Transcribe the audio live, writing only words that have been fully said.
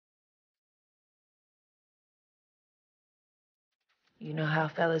You know how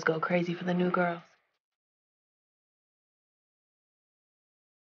fellas go crazy for the new girls?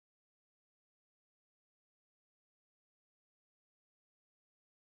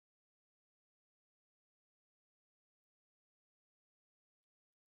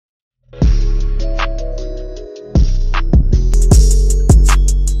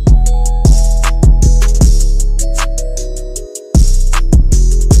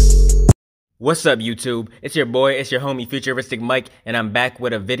 What's up, YouTube? It's your boy, it's your homie Futuristic Mike, and I'm back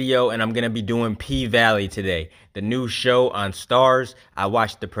with a video, and I'm gonna be doing P-Valley today, the new show on Stars. I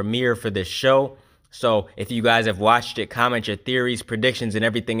watched the premiere for this show, so if you guys have watched it, comment your theories, predictions, and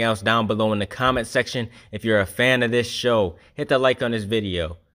everything else down below in the comment section. If you're a fan of this show, hit the like on this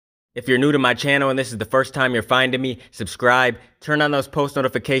video. If you're new to my channel and this is the first time you're finding me, subscribe, turn on those post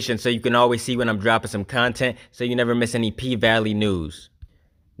notifications so you can always see when I'm dropping some content so you never miss any P-Valley news.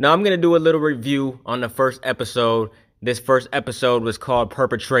 Now I'm going to do a little review on the first episode. This first episode was called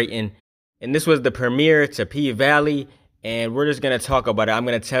Perpetratin, and this was the premiere to P-Valley, and we're just going to talk about it. I'm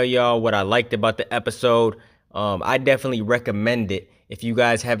going to tell y'all what I liked about the episode. I definitely recommend it if you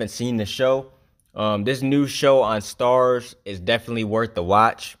guys haven't seen the show. This new show on Stars is definitely worth the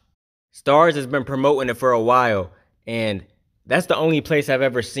watch. Stars has been promoting it for a while, and that's the only place I've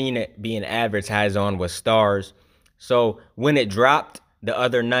ever seen it being advertised on was Stars. So when it dropped the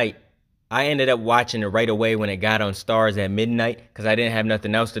other night, I ended up watching it right away when it got on Stars at midnight because I didn't have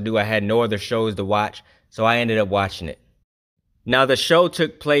nothing else to do. I had no other shows to watch, so I ended up watching it. Now, the show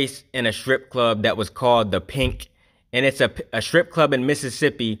took place in a strip club that was called The Pink, and it's a strip club in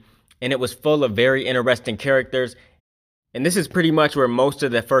Mississippi, and it was full of very interesting characters, and this is pretty much where most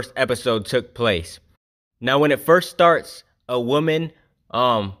of the first episode took place. Now, when it first starts, a woman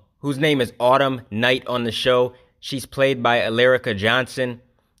whose name is Autumn Knight on the show, she's played by Alarica Johnson.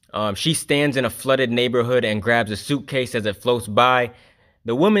 She stands in a flooded neighborhood and grabs a suitcase as it floats by.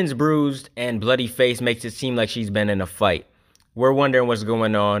 The woman's bruised and bloody face makes it seem like she's been in a fight. We're wondering what's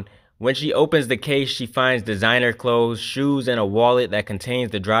going on. When she opens the case, she finds designer clothes, shoes, and a wallet that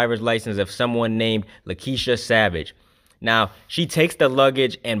contains the driver's license of someone named Lakeisha Savage. Now, she takes the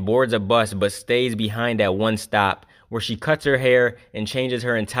luggage and boards a bus but stays behind at one stop where she cuts her hair and changes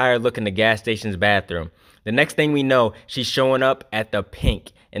her entire look in the gas station's bathroom. The next thing we know, she's showing up at the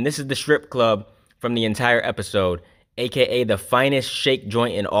Pink, and this is the strip club from the entire episode, aka the finest shake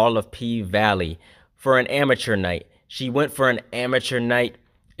joint in all of P-Valley, for an amateur night. She went for an amateur night.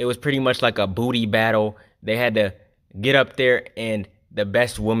 It was pretty much like a booty battle. They had to get up there, and the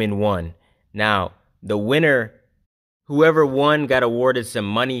best woman won. Now, the winner, whoever won, got awarded some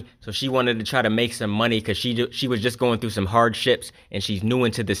money, so she wanted to try to make some money because she was just going through some hardships and she's new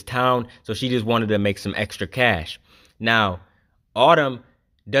into this town, so she just wanted to make some extra cash. Now, Autumn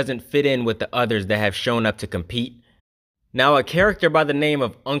doesn't fit in with the others that have shown up to compete. Now, a character by the name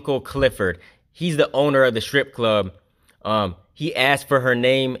of Uncle Clifford, he's the owner of the strip club. He asked for her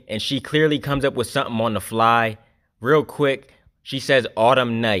name and she clearly comes up with something on the fly. Real quick, she says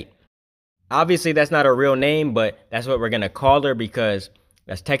Autumn Knight. Obviously, that's not her real name, but that's what we're going to call her because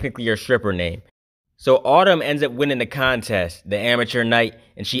that's technically her stripper name. So Autumn ends up winning the contest, the amateur night,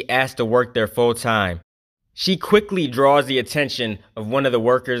 and she asked to work there full time. She quickly draws the attention of one of the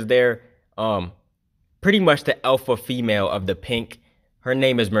workers there, pretty much the alpha female of the Pink. Her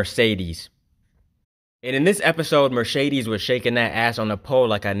name is Mercedes. And in this episode, Mercedes was shaking that ass on the pole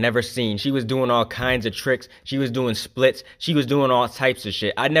like I never seen. She was doing all kinds of tricks. She was doing splits. She was doing all types of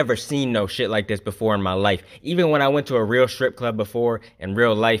shit. I never seen no shit like this before in my life. Even when I went to a real strip club before in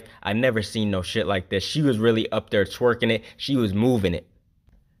real life, I never seen no shit like this. She was really up there twerking it. She was moving it.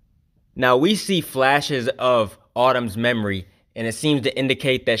 Now, we see flashes of Autumn's memory, and it seems to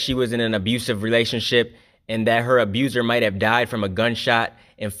indicate that she was in an abusive relationship and that her abuser might have died from a gunshot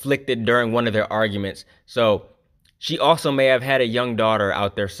inflicted during one of their arguments. So she also may have had a young daughter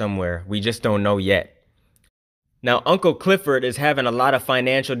out there somewhere. We just don't know yet. Now, Uncle Clifford is having a lot of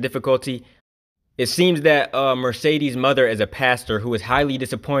financial difficulty. It seems that Mercedes' mother is a pastor who is highly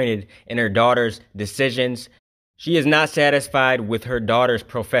disappointed in her daughter's decisions. She is not satisfied with her daughter's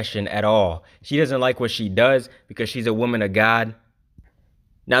profession at all. She doesn't like what she does because she's a woman of God.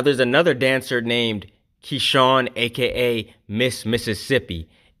 Now, there's another dancer named Keyshawn, aka Miss Mississippi,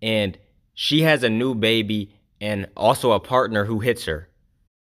 and she has a new baby and also a partner who hits her.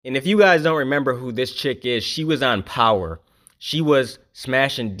 And if you guys don't remember who this chick is, she was on Power. She was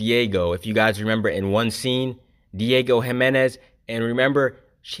smashing Diego, if you guys remember, in one scene, Diego Jimenez. And remember,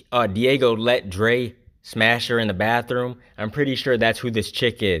 Diego let Dre smash her in the bathroom. I'm pretty sure that's who this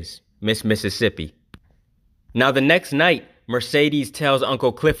chick is, Miss Mississippi. Now, the next night, Mercedes tells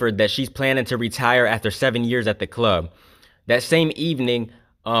Uncle Clifford that she's planning to retire after 7 years at the club. That same evening,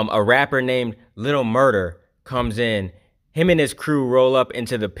 a rapper named Little Murder comes in. Him and his crew roll up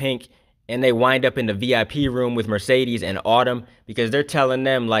into the Pink, and they wind up in the VIP room with Mercedes and Autumn because they're telling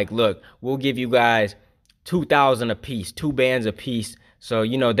them, like, look, we'll give you guys 2,000 apiece, 2 bands apiece. So,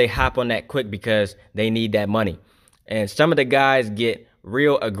 they hop on that quick because they need that money. And some of the guys get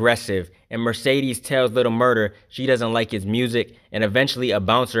real aggressive, and Mercedes tells Little Murder she doesn't like his music, and eventually a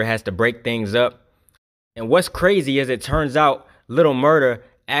bouncer has to break things up. And what's crazy is it turns out Little Murder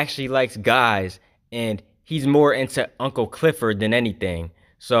actually likes guys, and he's more into Uncle Clifford than anything.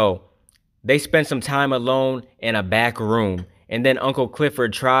 So they spend some time alone in a back room, and then Uncle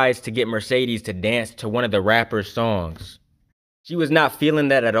Clifford tries to get Mercedes to dance to one of the rapper's songs. She was not feeling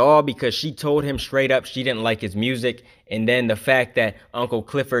that at all because she told him straight up she didn't like his music, and then the fact that Uncle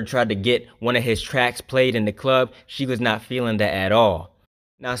Clifford tried to get one of his tracks played in the club, she was not feeling that at all.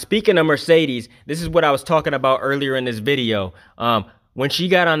 Now, speaking of Mercedes, this is what I was talking about earlier in this video. When she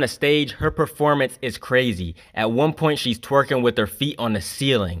got on the stage, her performance is crazy. At one point, she's twerking with her feet on the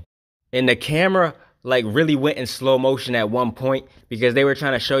ceiling. And the camera like really went in slow motion at one point because they were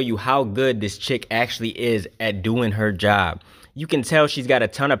trying to show you how good this chick actually is at doing her job. You can tell she's got a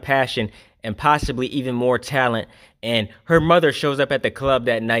ton of passion and possibly even more talent. And her mother shows up at the club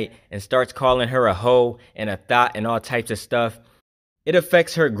that night and starts calling her a hoe and a thought and all types of stuff. It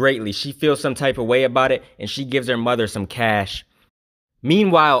affects her greatly. She feels some type of way about it, and she gives her mother some cash.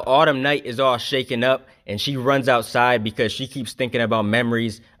 Meanwhile, Autumn Night is all shaken up, and she runs outside because she keeps thinking about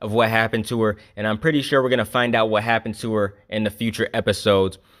memories of what happened to her, and I'm pretty sure we're going to find out what happened to her in the future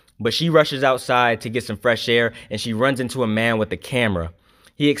episodes. But she rushes outside to get some fresh air, and she runs into a man with a camera.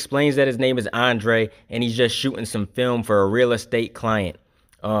 He explains that his name is Andre, and he's just shooting some film for a real estate client.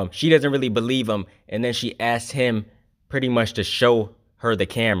 She doesn't really believe him, and then she asks him pretty much to show her the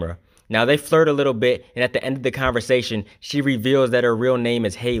camera. Now, they flirt a little bit, and at the end of the conversation, she reveals that her real name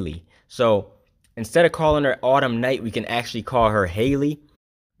is Haley. So instead of calling her Autumn Night, we can actually call her Haley,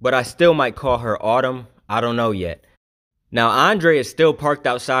 but I still might call her Autumn. I don't know yet. Now, Andre is still parked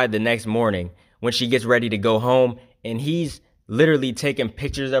outside the next morning when she gets ready to go home, and he's literally taking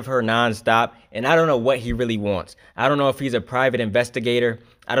pictures of her nonstop, and I don't know what he really wants. I don't know if he's a private investigator.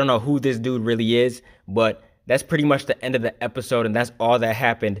 I don't know who this dude really is, but that's pretty much the end of the episode, and that's all that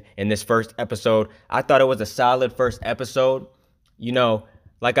happened in this first episode. I thought it was a solid first episode.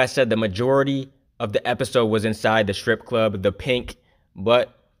 Like I said, the majority of the episode was inside the strip club, the Pink,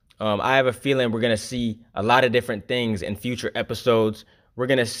 but I have a feeling we're going to see a lot of different things in future episodes. We're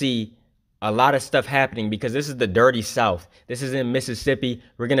going to see a lot of stuff happening because this is the dirty South. This is in Mississippi.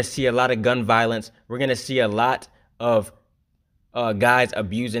 We're going to see a lot of gun violence. We're going to see a lot of guys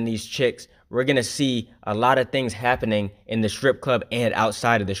abusing these chicks. We're going to see a lot of things happening in the strip club and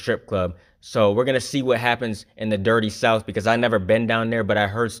outside of the strip club. So we're going to see what happens in the dirty South because I've never been down there, but I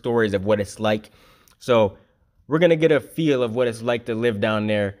heard stories of what it's like. So we're going to get a feel of what it's like to live down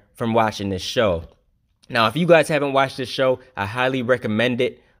there from watching this show. Now, if you guys haven't watched this show, I highly recommend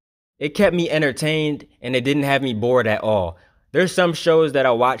it. It kept me entertained and it didn't have me bored at all. There's some shows that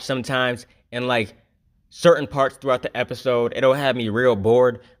I watch sometimes and like certain parts throughout the episode, it'll have me real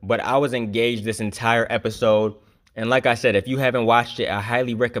bored, but I was engaged this entire episode. And like I said, if you haven't watched it, I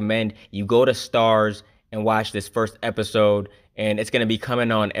highly recommend you go to Stars and watch this first episode, and it's going to be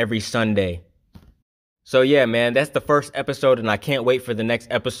coming on every Sunday. So yeah, man, that's the first episode, and I can't wait for the next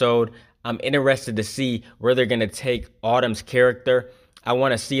episode. I'm interested to see where they're going to take Autumn's character. I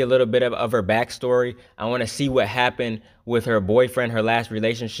want to see a little bit of her backstory. I want to see what happened with her boyfriend, her last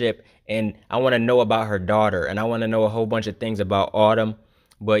relationship, and I want to know about her daughter, and I want to know a whole bunch of things about Autumn.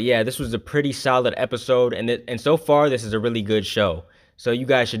 But yeah, this was a pretty solid episode, and so far, this is a really good show. So you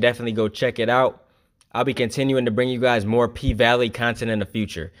guys should definitely go check it out. I'll be continuing to bring you guys more P-Valley content in the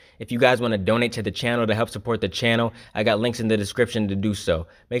future. If you guys want to donate to the channel to help support the channel, I got links in the description to do so.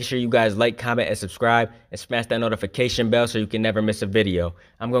 Make sure you guys like, comment, and subscribe, and smash that notification bell so you can never miss a video.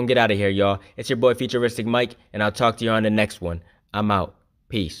 I'm going to get out of here, y'all. It's your boy, Futuristic Mike, and I'll talk to you on the next one. I'm out.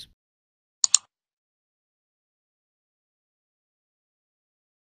 Peace.